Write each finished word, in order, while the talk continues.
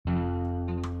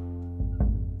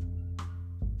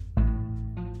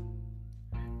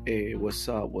Hey, what's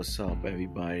up? What's up,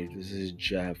 everybody? This is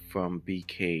Jeff from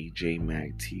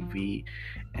BKJmacTV,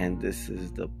 and this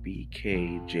is the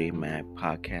BKJmac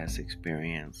podcast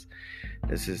experience.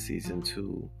 This is season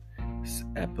 2,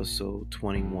 episode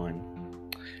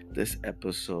 21. This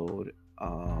episode,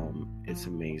 it's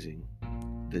amazing.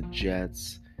 The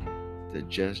Jets,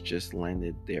 just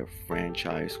landed their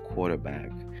franchise quarterback,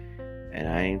 and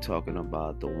I ain't talking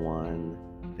about the one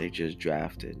they just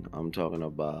drafted. I'm talking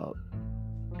about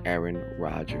Aaron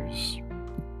Rodgers.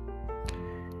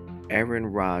 Aaron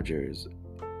Rodgers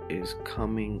is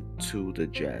coming to the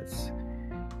Jets.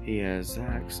 He has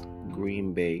asked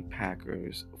Green Bay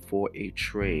Packers for a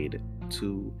trade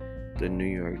to the New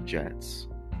York Jets.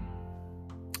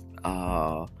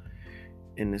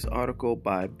 In this article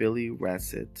by Billy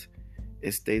Rassett,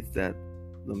 it states that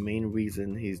the main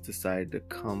reason he's decided to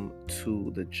come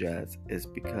to the Jets is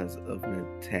because of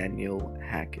Nathaniel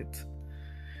Hackett.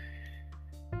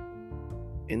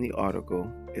 In the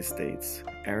article, it states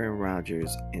Aaron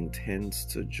Rodgers intends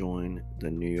to join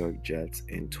the New York Jets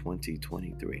in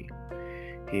 2023.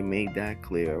 He made that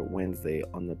clear Wednesday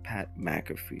on the Pat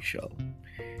McAfee show.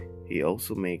 He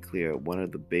also made clear one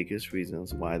of the biggest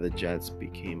reasons why the Jets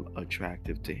became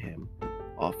attractive to him,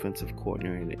 offensive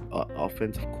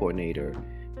coordinator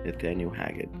Nathaniel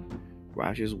Hackett.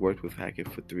 Rodgers worked with Hackett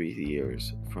for 3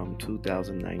 years, from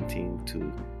 2019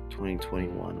 to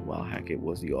 2021, while Hackett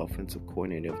was the offensive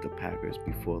coordinator of the Packers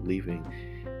before leaving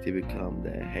to become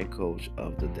the head coach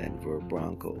of the Denver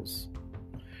Broncos.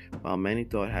 While many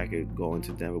thought Hackett going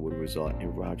to Denver would result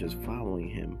in Rodgers following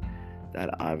him,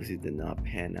 that obviously did not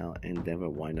pan out, and Denver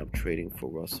wound up trading for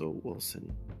Russell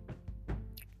Wilson.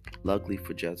 Luckily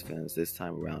for Jets fans, this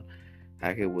time around,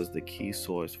 Hackett was the key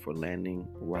source for landing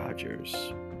Rodgers.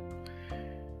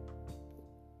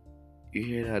 You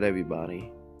hear that,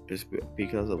 everybody? It's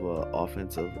because of an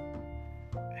offensive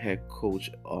head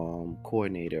coach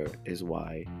coordinator is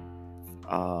why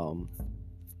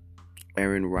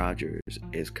Aaron Rodgers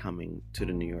is coming to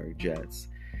the New York Jets.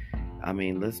 I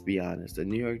mean, let's be honest. The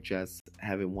New York Jets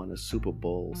haven't won a Super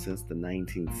Bowl since the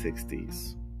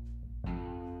 1960s.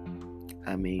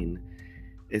 I mean,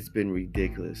 it's been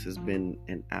ridiculous. It's been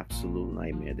an absolute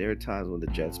nightmare. There are times when the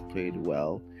Jets played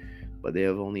well, but they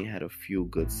have only had a few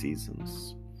good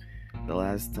seasons. The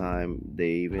last time they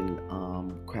even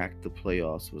cracked the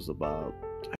playoffs was about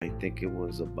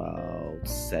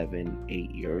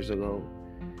 7-8 years ago.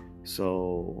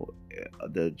 So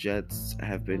the Jets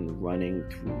have been running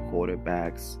through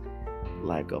quarterbacks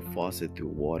like a faucet through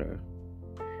water.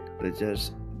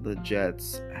 The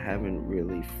Jets haven't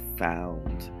really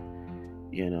found,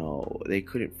 they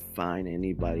couldn't find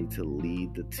anybody to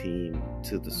lead the team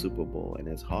to the Super Bowl, and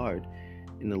it's hard.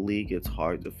 In the league, it's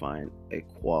hard to find a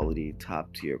quality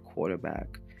top-tier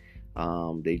quarterback.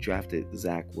 They drafted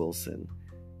Zach Wilson.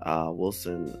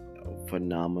 Wilson,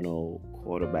 phenomenal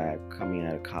quarterback coming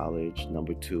out of college,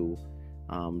 number 2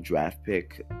 draft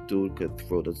pick. Dude could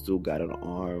throw. This dude got an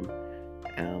arm,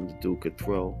 and the dude could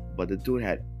throw. But the dude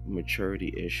had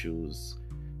maturity issues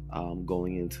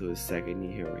going into his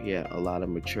second year. He had a lot of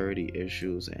maturity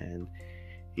issues, and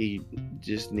he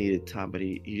just needed time, but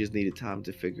he just needed time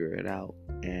to figure it out.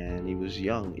 And he was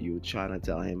young. You were trying to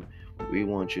tell him, we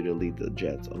want you to lead the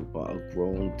Jets, a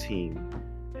grown team,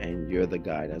 and you're the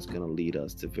guy that's going to lead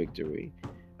us to victory.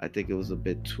 I think it was a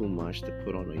bit too much to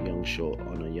put on a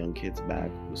young kid's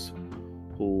back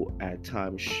who at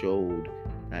times showed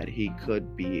that he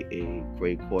could be a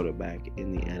great quarterback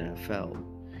in the NFL.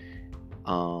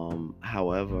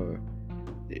 However,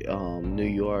 New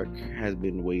York has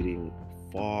been waiting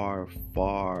far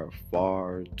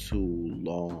too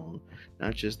long.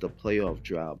 Not just a playoff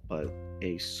drop, but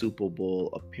a Super Bowl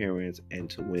appearance, and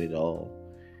to win it all.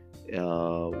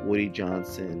 Woody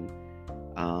Johnson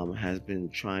has been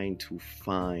trying to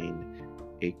find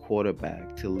a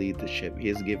quarterback to lead the ship. He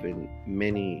has given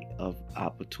many of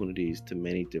opportunities to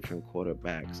many different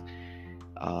quarterbacks.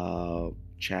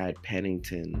 Chad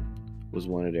Pennington was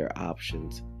one of their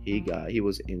options. He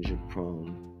was injury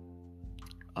prone.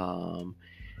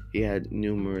 He had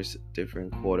numerous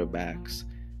different quarterbacks.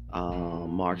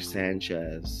 Mark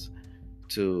Sanchez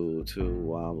to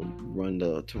run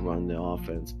the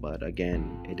offense, but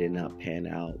again, it did not pan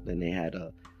out. Then they had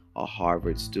a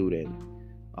Harvard student,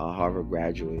 a Harvard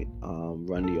graduate,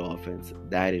 run the offense.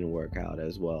 That didn't work out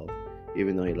as well.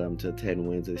 Even though he led them to 10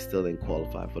 wins, they still didn't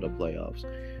qualify for the playoffs.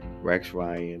 Rex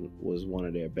Ryan was one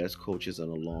of their best coaches in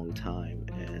a long time,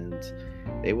 and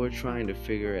they were trying to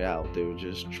figure it out. They were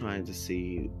just trying to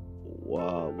see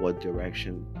what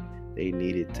direction they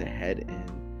needed to head in.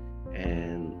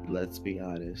 And let's be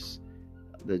honest,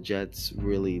 the Jets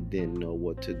really didn't know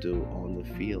what to do on the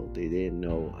field. They didn't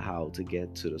know how to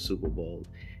get to the Super Bowl.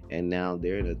 And now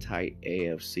they're in a tight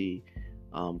AFC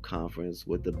conference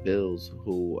with the Bills,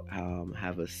 who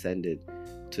have ascended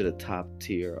to the top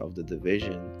tier of the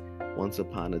division. Once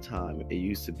upon a time, it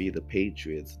used to be the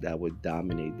Patriots that would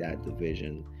dominate that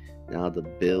division. Now the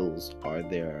Bills are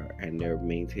there and they're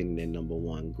maintaining their number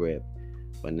one grip.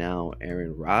 But now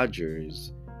Aaron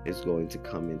Rodgers is going to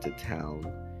come into town.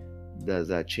 Does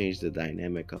that change the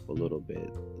dynamic up a little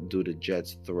bit? Do the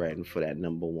Jets threaten for that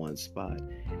number one spot?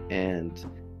 And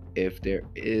if there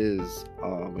is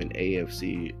an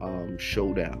AFC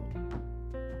showdown,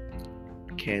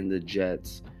 can the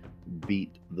Jets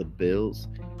beat the Bills?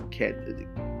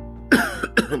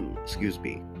 Excuse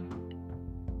me.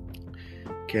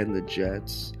 Can the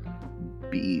Jets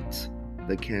beat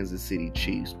the Kansas City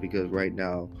Chiefs? Because right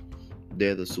now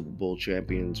they're the Super Bowl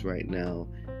champions. Right now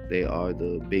they are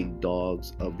the big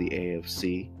dogs of the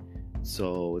AFC.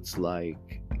 So it's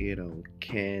like,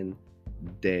 can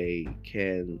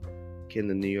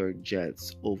the New York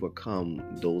Jets overcome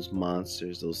those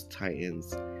monsters, those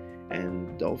Titans?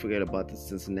 And don't forget about the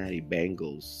Cincinnati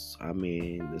Bengals. I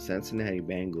mean, the Cincinnati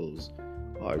Bengals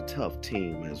are a tough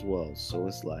team as well. So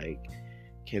it's like,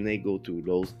 can they go through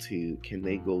those two? Can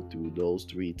they go through those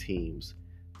three teams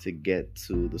to get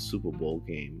to the Super Bowl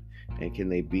game? And can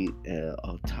they beat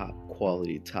a top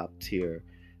quality, top tier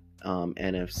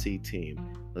NFC team?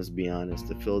 Let's be honest,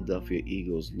 the Philadelphia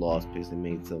Eagles lost because they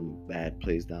made some bad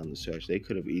plays down the stretch. They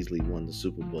could have easily won the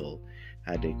Super Bowl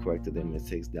had they corrected their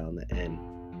mistakes down the end.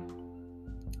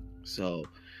 So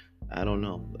I don't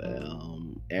know.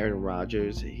 Aaron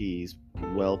Rodgers, he's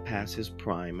well past his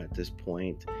prime at this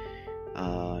point.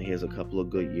 He has a couple of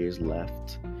good years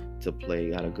left to play.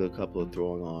 Got a good couple of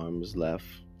throwing arms left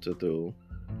to throw.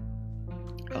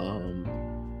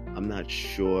 I'm not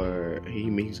sure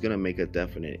he's gonna make a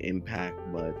definite impact,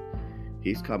 but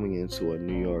he's coming into a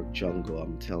New York jungle.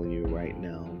 I'm telling you right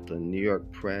now, the New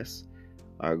York press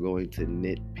are going to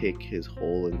nitpick his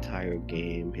whole entire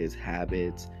game, his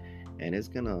habits, and it's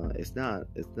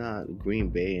not Green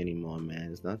Bay anymore,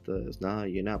 man.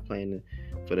 You're not playing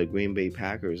for the Green Bay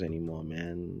Packers anymore,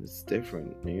 man. It's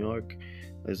different. New York,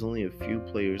 there's only a few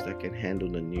players that can handle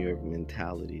the New York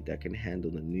mentality, that can handle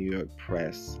the New York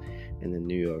press and the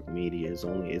New York media. It's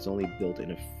only built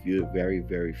in a few, very,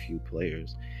 very few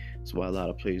players. That's why a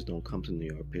lot of players don't come to New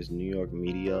York, because New York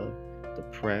media, the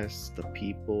press, the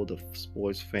people, the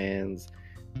sports fans,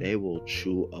 they will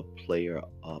chew a player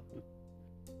up.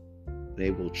 They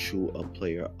will chew a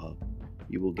player up.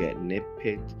 You will get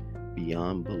nitpicked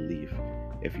beyond belief.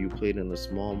 If you played in a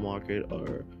small market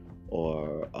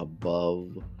or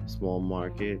above small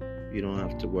market, you don't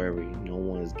have to worry. No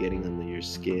one is getting under your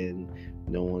skin.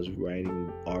 No one's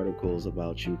writing articles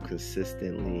about you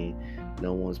consistently.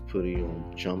 No one's putting you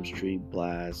on Jump Street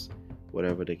blast,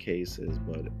 whatever the case is.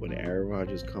 But when Aaron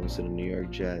Rodgers comes to the New York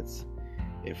Jets,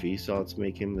 if he starts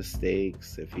making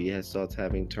mistakes, if he starts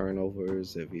having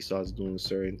turnovers, if he starts doing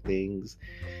certain things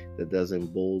that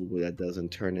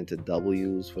doesn't turn into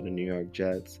W's for the New York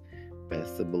Jets,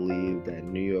 best to believe that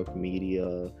New York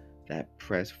media, that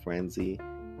press frenzy,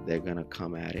 they're gonna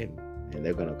come at him, and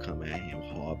they're gonna come at him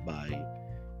hard body.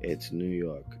 It's New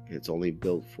York. It's only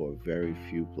built for very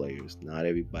few players. Not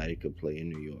everybody could play in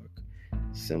New York.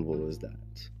 Simple as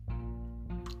that.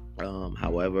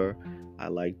 However, I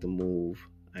like the move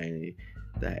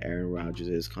that Aaron Rodgers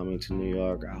is coming to New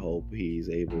York. I hope he's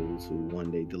able to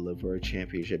one day deliver a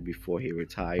championship before he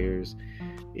retires.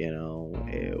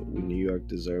 New York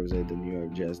deserves it. The New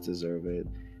York Jets deserve it.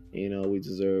 We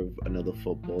deserve another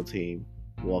football team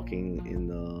walking in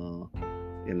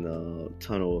the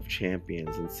tunnel of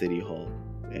champions in City Hall.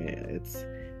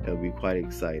 It'll be quite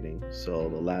exciting. So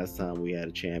the last time we had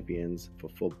a champions for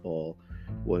football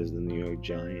was the New York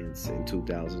Giants in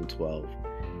 2012.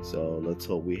 So let's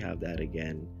hope we have that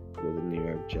again with the New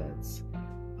York Jets.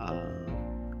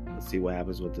 Let's see what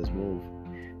happens with this move.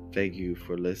 Thank you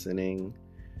for listening.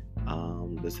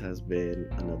 This has been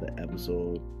another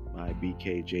episode by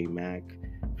BKJmac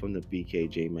from the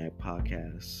BKJmac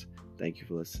podcast. Thank you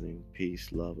for listening.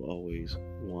 Peace, love, always.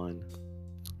 One.